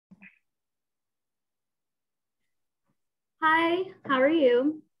Hi, how are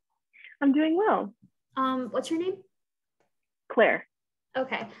you? I'm doing well. What's your name? Claire.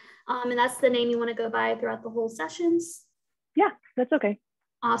 Okay. And that's the name you want to go by throughout the whole sessions? Yeah, that's okay.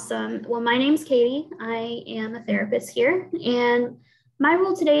 Awesome. Well, my name's Katie. I am a therapist here, and my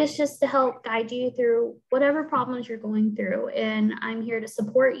role today is just to help guide you through whatever problems you're going through. And I'm here to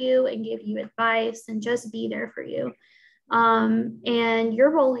support you and give you advice and just be there for you. And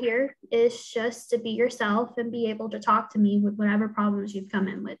your role here is just to be yourself and be able to talk to me with whatever problems you've come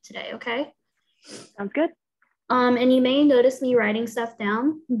in with today. Okay. Sounds good. And you may notice me writing stuff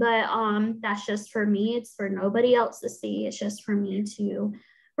down, but that's just for me. It's for nobody else to see. It's just for me to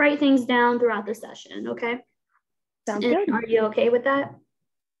write things down throughout the session. Okay. Sounds And good. are you okay with that?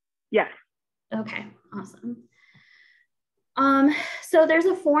 Yes. Okay, awesome. So there's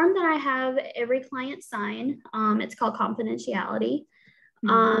a form that I have every client sign. It's called confidentiality.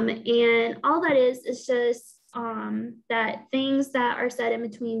 And all that is just that things that are said in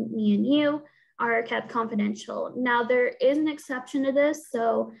between me and you are kept confidential. Now, there is an exception to this.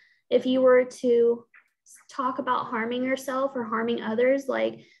 So if you were to talk about harming yourself or harming others,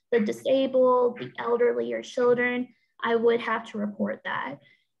 like the disabled, the elderly, or children, I would have to report that.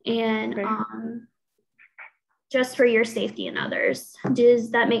 And Okay. Just for your safety and others.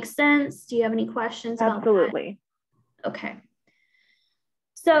 Does that make sense? Do you have any questions about that? Absolutely. Okay.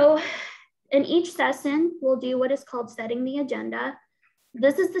 So in each session, we'll do what is called setting the agenda.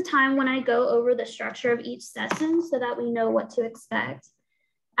 This is the time when I go over the structure of each session so that we know what to expect.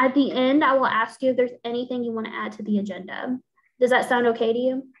 At the end, I will ask you if there's anything you want to add to the agenda. Does that sound okay to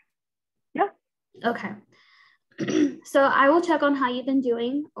you? Yeah. Okay. So I will check on how you've been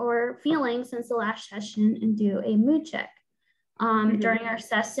doing or feeling since the last session and do a mood check. During our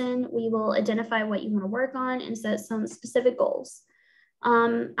session, we will identify what you want to work on and set some specific goals.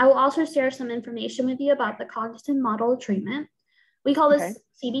 I will also share some information with you about the cognitive model of treatment. We call this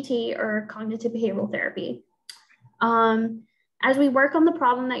CBT, or cognitive behavioral therapy. As we work on the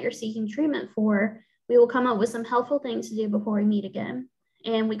problem that you're seeking treatment for, we will come up with some helpful things to do before we meet again.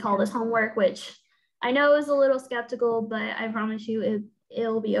 And we call this homework, which I know is a little skeptical, but I promise you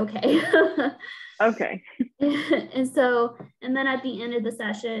it'll be okay. Okay. And then at the end of the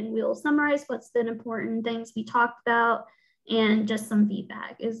session, we'll summarize what's been important, things we talked about, and just some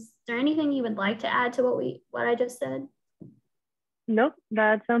feedback. Is there anything you would like to add to what I just said? Nope,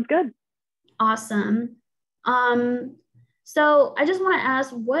 that sounds good. Awesome. So I just want to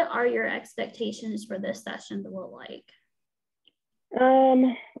ask, what are your expectations for this session to look like?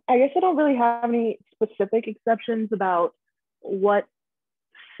 I guess I don't really have any specific exceptions about what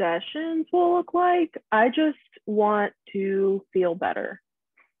sessions will look like. I just want to feel better.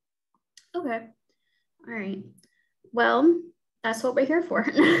 Okay. All right. Well, that's what we're here for.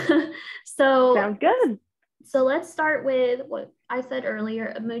 So sounds good. So let's start with what I said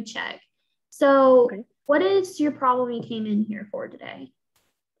earlier, a mood check. So what is your problem you came in here for today?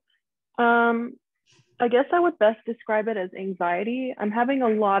 I guess I would best describe it as anxiety. I'm having a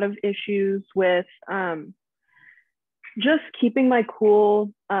lot of issues with just keeping my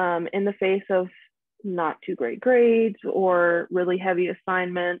cool in the face of not too great grades or really heavy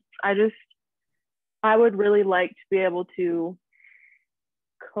assignments. I would really like to be able to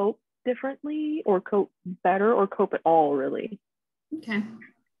cope differently or cope better or cope at all, really. Okay.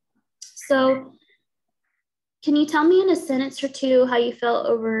 So can you tell me in a sentence or two how you felt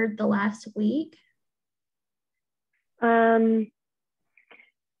over the last week?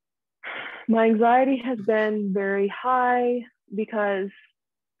 My anxiety has been very high because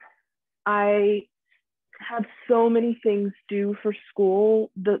I have so many things due for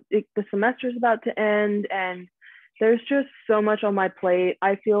school. The semester is about to end and there's just so much on my plate.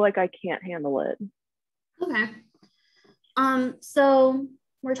 I feel like I can't handle it. Okay. So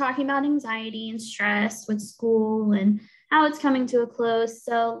we're talking about anxiety and stress with school and how it's coming to a close.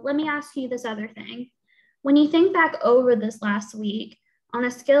 So let me ask you this other thing. When you think back over this last week, on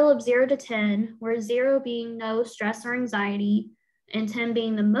a scale of 0 to 10, where 0 being no stress or anxiety and 10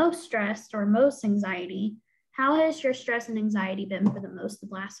 being the most stressed or most anxiety, how has your stress and anxiety been for the most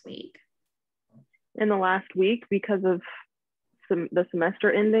of last week? In the last week, because of the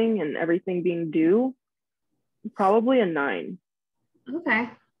semester ending and everything being due, probably a 9. Okay.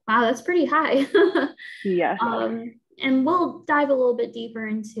 Wow, that's pretty high. Yes. And we'll dive a little bit deeper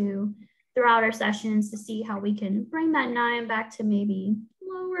into throughout our sessions to see how we can bring that 9 back to maybe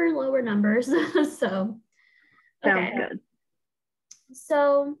lower numbers. So, okay. Sounds good.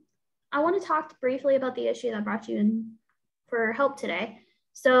 So I want to talk briefly about the issue that brought you in for help today.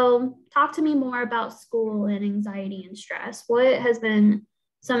 So talk to me more about school and anxiety and stress. What has been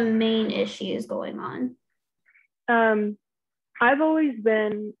some main issues going on? I've always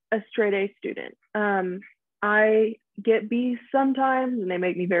been a straight A student. I get B's sometimes and they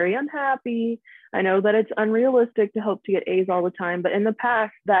make me very unhappy. I know that it's unrealistic to hope to get A's all the time, but in the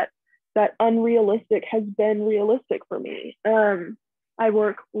past that unrealistic has been realistic for me. I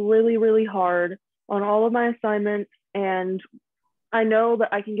work really, really hard on all of my assignments, and I know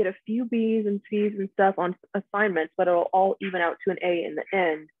that I can get a few B's and C's and stuff on assignments, but it'll all even out to an A in the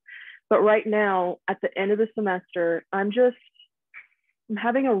end. But right now, at the end of the semester, I'm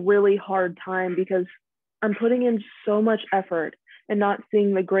having a really hard time because I'm putting in so much effort and not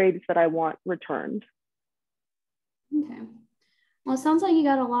seeing the grades that I want returned. Okay. Well, it sounds like you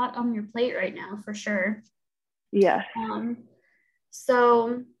got a lot on your plate right now, for sure. Yeah.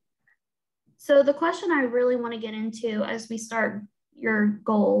 So the question I really want to get into as we start your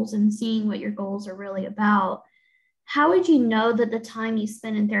goals and seeing what your goals are really about, how would you know that the time you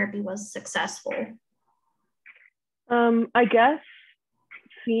spent in therapy was successful? I guess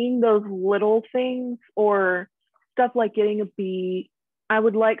seeing those little things or stuff like getting a B, I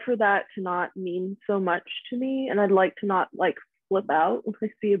would like for that to not mean so much to me. And I'd like to not like flip out if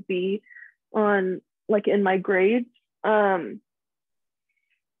I see a B on like in my grades.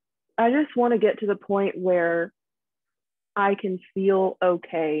 I just want to get to the point where I can feel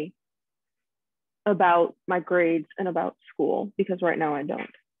okay about my grades and about school, because right now I don't.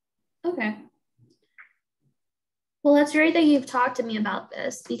 Okay. Well, that's great that you've talked to me about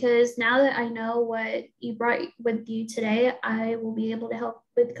this, because now that I know what you brought with you today, I will be able to help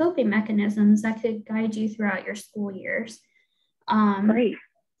with coping mechanisms that could guide you throughout your school years. Great.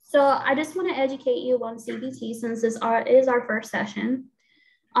 So I just want to educate you on CBT, since this is our first session.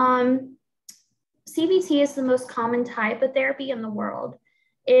 CBT is the most common type of therapy in the world.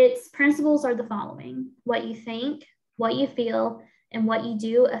 Its principles are the following: what you think, what you feel, and what you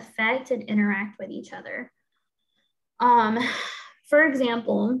do affect and interact with each other. For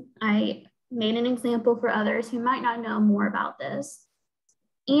example, I made an example for others who might not know more about this.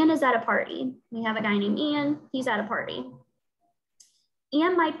 Ian is at a party. We have a guy named Ian. He's at a party.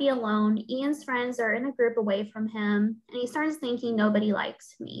 Ian might be alone. Ian's friends are in a group away from him, and he starts thinking, nobody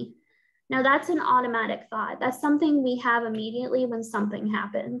likes me. Now, that's an automatic thought. That's something we have immediately when something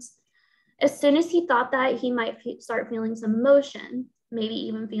happens. As soon as he thought that, he might start feeling some emotion, maybe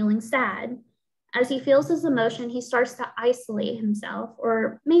even feeling sad. As he feels his emotion, he starts to isolate himself,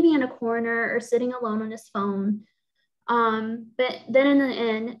 or maybe in a corner or sitting alone on his phone. But then in the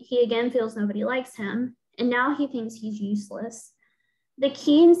end, he again feels nobody likes him, and now he thinks he's useless. The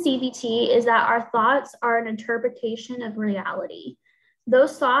key in CBT is that our thoughts are an interpretation of reality.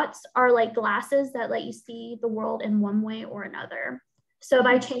 Those thoughts are like glasses that let you see the world in one way or another. So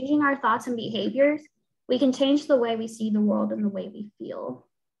by changing our thoughts and behaviors, we can change the way we see the world and the way we feel.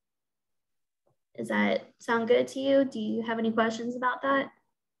 Does that sound good to you? Do you have any questions about that?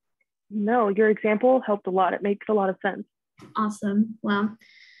 No, your example helped a lot. It makes a lot of sense. Awesome. Well,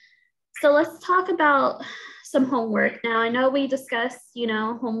 so let's talk about some homework. Now, I know we discussed,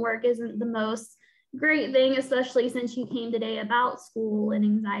 homework isn't the most great thing, especially since you came today about school and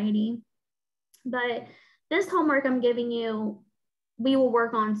anxiety. But this homework I'm giving you, we will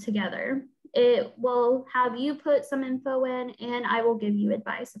work on together. It will have you put some info in, and I will give you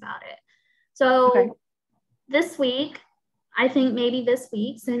advice about it. So This week, I think maybe this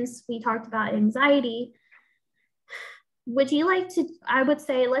week, since we talked about anxiety, would you like to, I would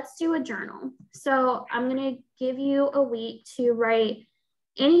say, let's do a journal. So I'm going to give you a week to write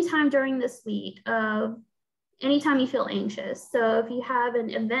anytime during this week of anytime you feel anxious. So if you have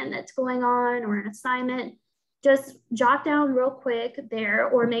an event that's going on or an assignment, just jot down real quick there,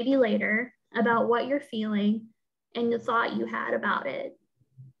 or maybe later, about what you're feeling and the thought you had about it.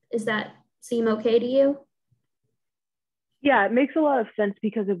 Does that seem okay to you? Yeah, it makes a lot of sense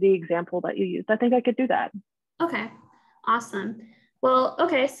because of the example that you used. I think I could do that. Okay, awesome. Well,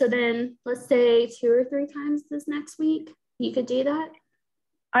 okay, so then let's say 2 or 3 times this next week. You could do that?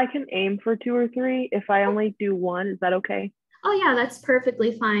 I can aim for 2 or 3. If I only do 1, is that okay? Oh yeah, that's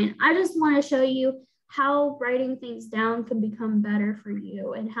perfectly fine. I just want to show you how writing things down can become better for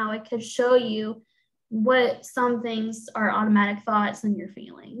you, and how it could show you what some things are automatic thoughts and your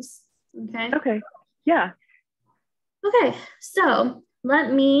feelings. Okay? Okay, yeah. Okay, so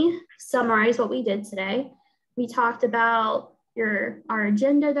let me summarize what we did today. We talked about our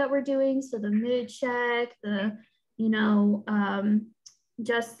agenda that we're doing, so the mood check, the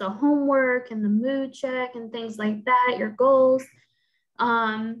just the homework and the mood check and things like that, your goals.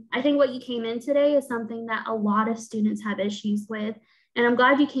 I think what you came in today is something that a lot of students have issues with, and I'm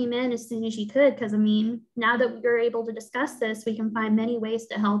glad you came in as soon as you could, because now that we're able to discuss this, we can find many ways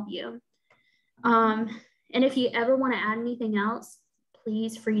to help you. And if you ever want to add anything else,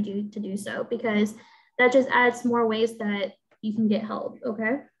 please free to do so, because that just adds more ways that you can get help.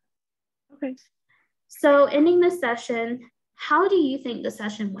 Okay. Okay. So ending this session, how do you think the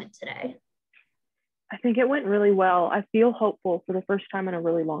session went today? I think it went really well. I feel hopeful for the first time in a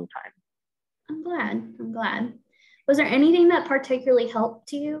really long time. I'm glad. Was there anything that particularly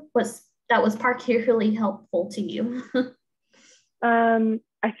helped you? That was particularly helpful to you?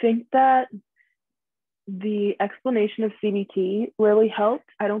 I think that the explanation of CBT really helped.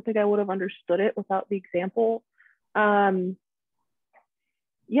 I don't think I would have understood it without the example. Yeah,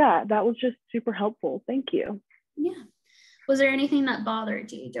 that was just super helpful. Thank you. Yeah. Was there anything that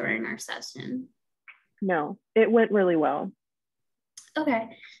bothered you during our session? No, it went really well.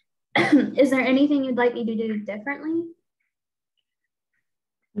 Okay. Is there anything you'd like me to do differently?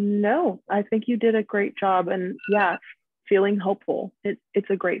 No, I think you did a great job. And yeah, feeling hopeful. It's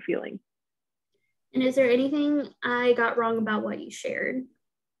a great feeling. And is there anything I got wrong about what you shared?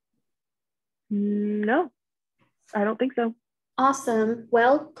 No, I don't think so. Awesome.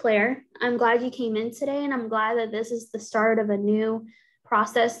 Well, Claire, I'm glad you came in today, and I'm glad that this is the start of a new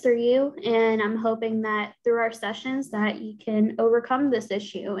process through you. And I'm hoping that through our sessions that you can overcome this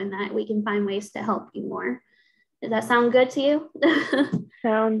issue and that we can find ways to help you more. Does that sound good to you?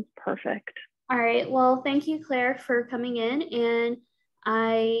 Sounds perfect. All right. Well, thank you, Claire, for coming in. And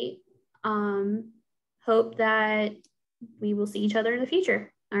I hope that we will see each other in the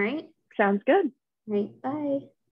future. All right. Sounds good. All right. Bye.